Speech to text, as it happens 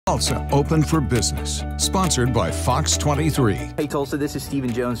Tulsa Open for Business, sponsored by FOX23. Hey Tulsa, this is Stephen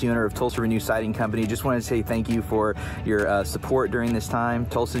Jones, the owner of Tulsa Renew Siding Company. Just wanted to say thank you for your support during this time.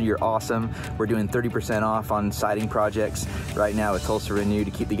 Tulsa, you're awesome. We're doing 30% off on siding projects right now at Tulsa Renew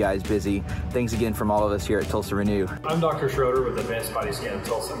to keep the guys busy. Thanks again from all of us here at Tulsa Renew. I'm Dr. Schroeder with Advanced Body Scan of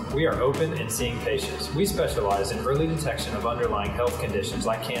Tulsa. We are open and seeing patients. We specialize in early detection of underlying health conditions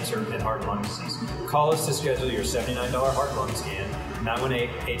like cancer and heart and lung disease. Call us to schedule your $79 heart lung scan,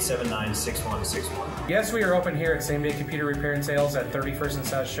 918-879-6161. Yes, we are open here at Same Day Computer Repair and Sales at 31st and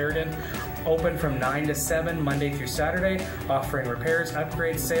South Sheridan. Open from 9 to 7, Monday through Saturday, offering repairs,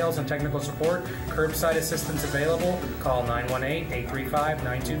 upgrades, sales, and technical support. Curbside assistance available. Call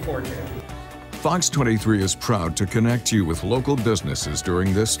 918-835-9242. FOX23 is proud to connect you with local businesses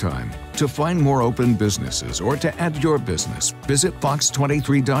during this time. To find more open businesses or to add your business, visit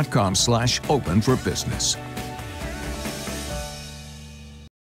fox23.com/open for business.